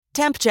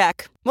Temp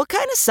check. What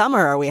kind of summer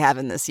are we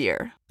having this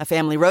year? A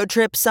family road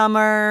trip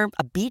summer?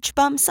 A beach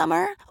bum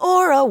summer?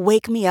 Or a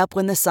wake me up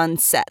when the sun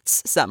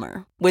sets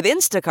summer? With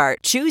Instacart,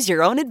 choose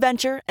your own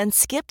adventure and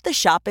skip the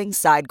shopping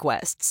side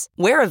quests.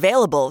 Where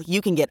available, you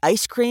can get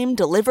ice cream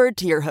delivered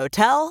to your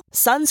hotel,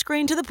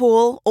 sunscreen to the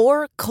pool,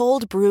 or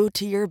cold brew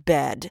to your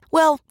bed.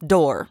 Well,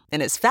 door,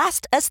 in as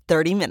fast as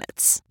 30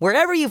 minutes.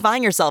 Wherever you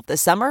find yourself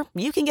this summer,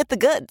 you can get the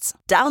goods.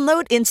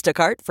 Download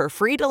Instacart for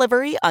free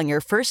delivery on your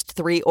first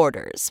 3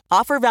 orders.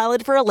 Offer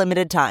valid for a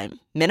limited time.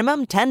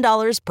 Minimum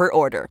 $10 per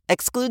order.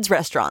 Excludes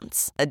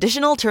restaurants.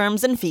 Additional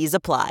terms and fees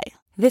apply.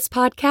 This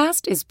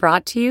podcast is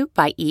brought to you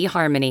by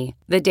eHarmony,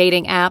 the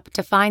dating app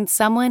to find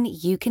someone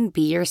you can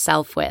be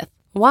yourself with.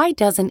 Why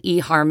doesn't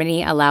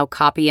eHarmony allow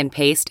copy and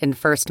paste in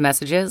first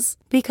messages?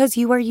 Because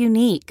you are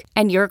unique,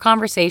 and your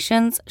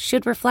conversations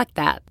should reflect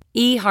that.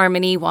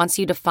 eHarmony wants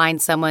you to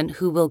find someone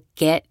who will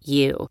get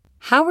you.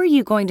 How are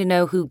you going to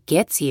know who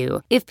gets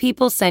you if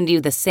people send you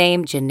the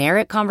same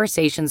generic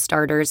conversation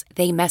starters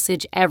they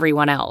message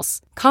everyone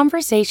else?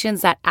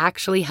 Conversations that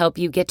actually help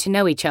you get to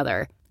know each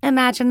other.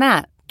 Imagine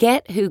that.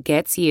 Get who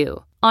gets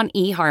you on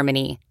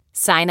eHarmony.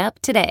 Sign up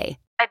today.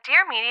 A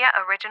Dear Media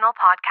original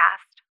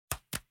podcast.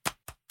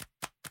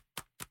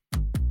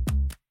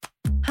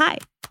 Hi,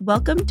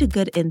 welcome to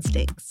Good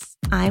Instincts.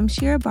 I'm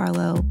Shira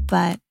Barlow,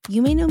 but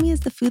you may know me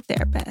as the food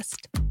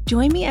therapist.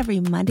 Join me every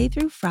Monday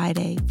through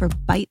Friday for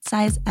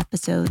bite-sized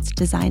episodes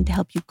designed to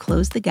help you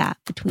close the gap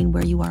between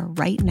where you are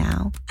right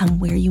now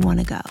and where you want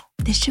to go.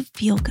 This should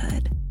feel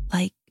good,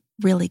 like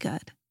really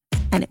good.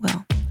 And it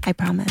will, I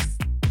promise.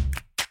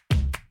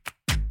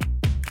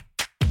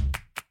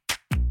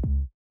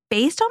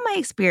 Based on my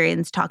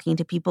experience talking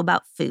to people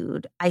about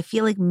food, I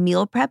feel like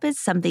meal prep is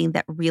something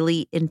that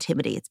really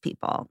intimidates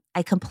people.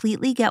 I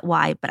completely get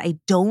why, but I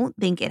don't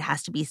think it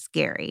has to be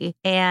scary.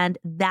 And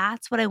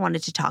that's what I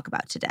wanted to talk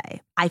about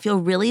today. I feel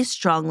really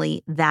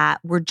strongly that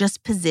we're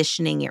just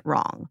positioning it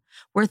wrong.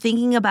 We're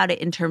thinking about it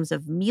in terms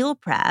of meal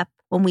prep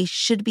when we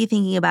should be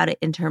thinking about it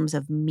in terms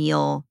of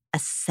meal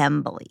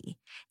assembly.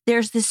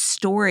 There's this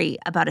story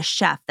about a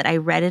chef that I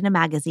read in a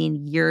magazine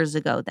years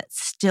ago that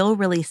still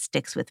really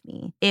sticks with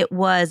me. It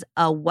was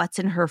a What's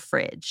in Her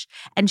Fridge.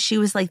 And she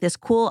was like this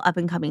cool up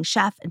and coming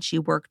chef, and she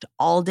worked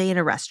all day in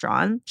a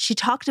restaurant. She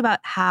talked about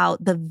how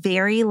the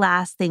very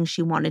last thing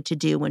she wanted to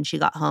do when she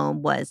got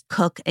home was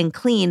cook and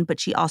clean, but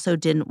she also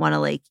didn't want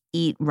to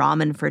eat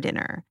ramen for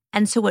dinner.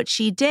 And so what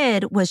she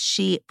did was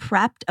she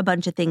prepped a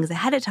bunch of things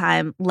ahead of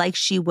time like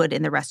she would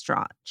in the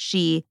restaurant.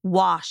 She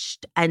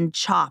washed and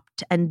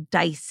chopped and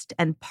diced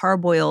and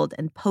parboiled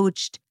and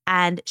poached.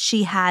 And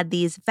she had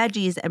these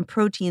veggies and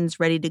proteins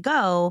ready to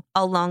go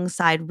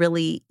alongside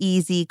really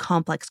easy,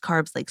 complex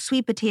carbs like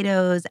sweet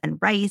potatoes and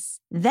rice.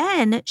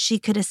 Then she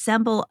could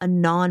assemble a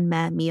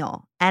non-meh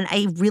meal. And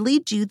I really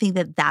do think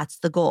that that's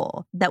the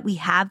goal, that we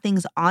have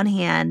things on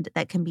hand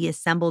that can be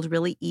assembled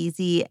really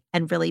easy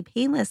and really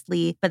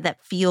painlessly, but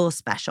that feel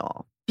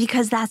special.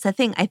 Because that's the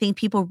thing. I think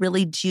people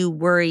really do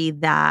worry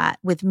that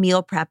with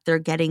meal prep, they're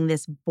getting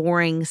this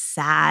boring,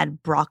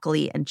 sad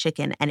broccoli and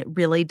chicken, and it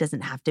really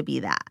doesn't have to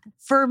be that.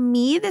 For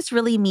me, this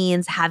really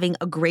means having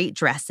a great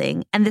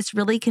dressing, and this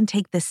really can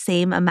take the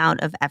same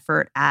amount of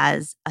effort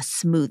as a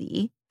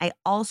smoothie. I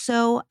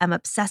also am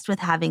obsessed with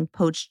having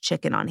poached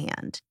chicken on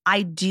hand.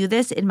 I do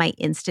this in my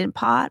Instant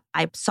Pot.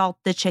 I salt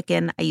the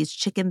chicken, I use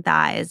chicken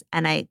thighs,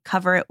 and I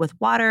cover it with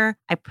water.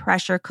 I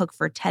pressure cook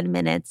for 10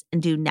 minutes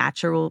and do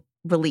natural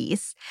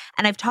release.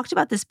 And I've talked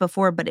about this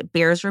before, but it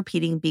bears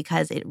repeating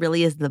because it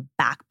really is the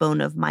backbone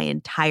of my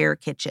entire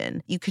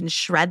kitchen. You can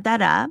shred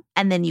that up,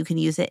 and then you can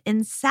use it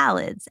in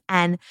salads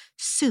and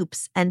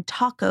soups and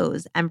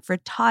tacos and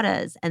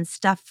frittatas and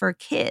stuff for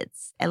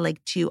kids. I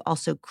like to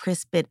also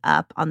crisp it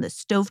up on the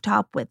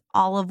stovetop with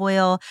olive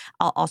oil.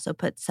 I'll also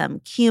put some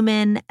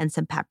cumin and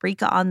some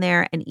paprika on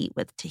there and eat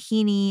with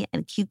tahini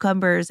and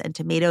cucumbers and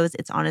tomatoes.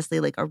 It's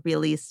honestly like a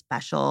really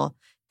special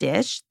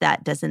dish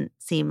that doesn't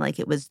seem like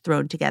it was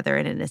thrown together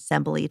in an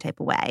assembly type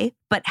of way.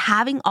 But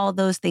having all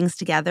those things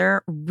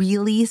together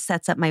really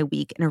sets up my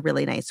week in a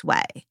really nice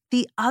way.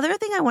 The other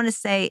thing I want to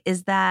say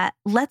is that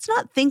let's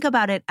not think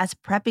about it as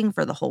prepping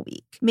for the whole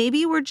week.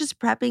 Maybe we're just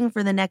prepping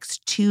for the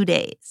next 2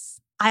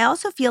 days. I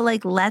also feel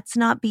like let's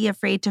not be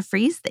afraid to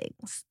freeze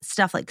things.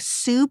 Stuff like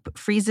soup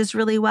freezes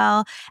really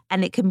well,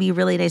 and it can be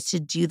really nice to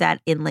do that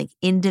in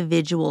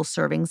individual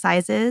serving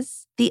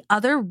sizes. The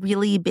other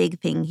really big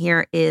thing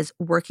here is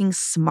working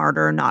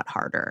smarter, not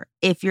harder.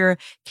 If your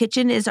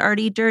kitchen is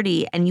already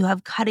dirty and you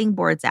have cutting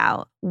boards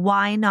out,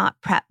 why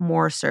not prep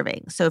more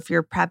servings? So if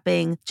you're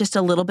prepping just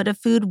a little bit of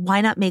food,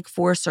 why not make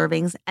 4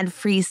 servings and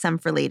freeze some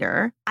for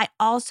later? I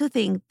also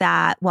think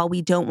that while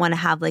we don't want to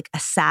have a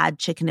sad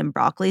chicken and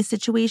broccoli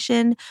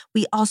situation,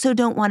 we also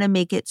don't want to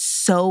make it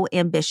so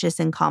ambitious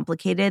and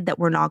complicated that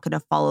we're not going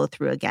to follow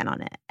through again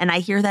on it. And I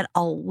hear that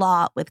a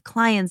lot with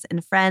clients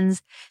and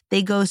friends.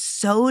 They go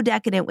so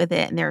decadent with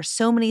it, and there are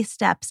so many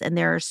steps and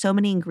there are so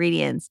many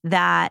ingredients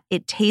that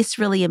it tastes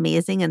really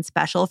amazing and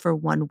special for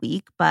 1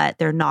 week, but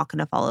they're not going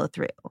to follow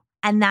through.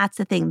 And that's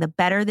the thing. The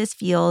better this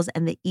feels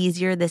and the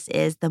easier this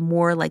is, the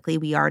more likely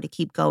we are to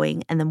keep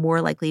going and the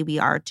more likely we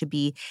are to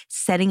be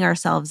setting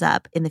ourselves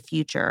up in the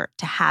future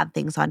to have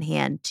things on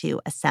hand to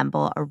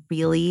assemble a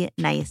really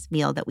nice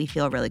meal that we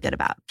feel really good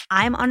about.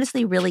 I'm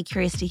honestly really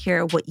curious to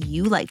hear what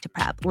you like to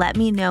prep. Let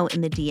me know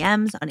in the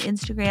DMs on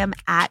Instagram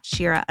at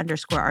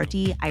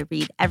Shira_RD. I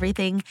read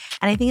everything.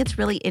 And I think it's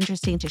really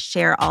interesting to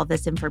share all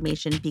this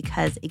information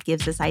because it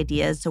gives us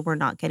ideas so we're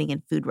not getting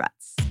in food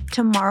ruts.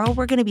 Tomorrow,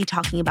 we're going to be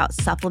talking about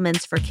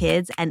supplements for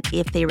kids and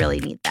if they really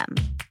need them.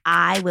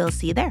 I will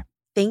see you there.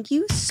 Thank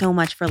you so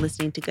much for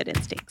listening to Good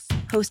Instincts,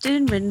 hosted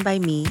and written by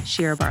me,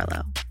 Shira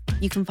Barlow.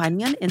 You can find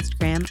me on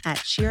Instagram at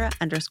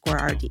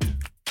Shira_RD.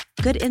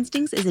 Good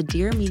Instincts is a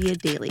Dear Media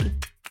daily.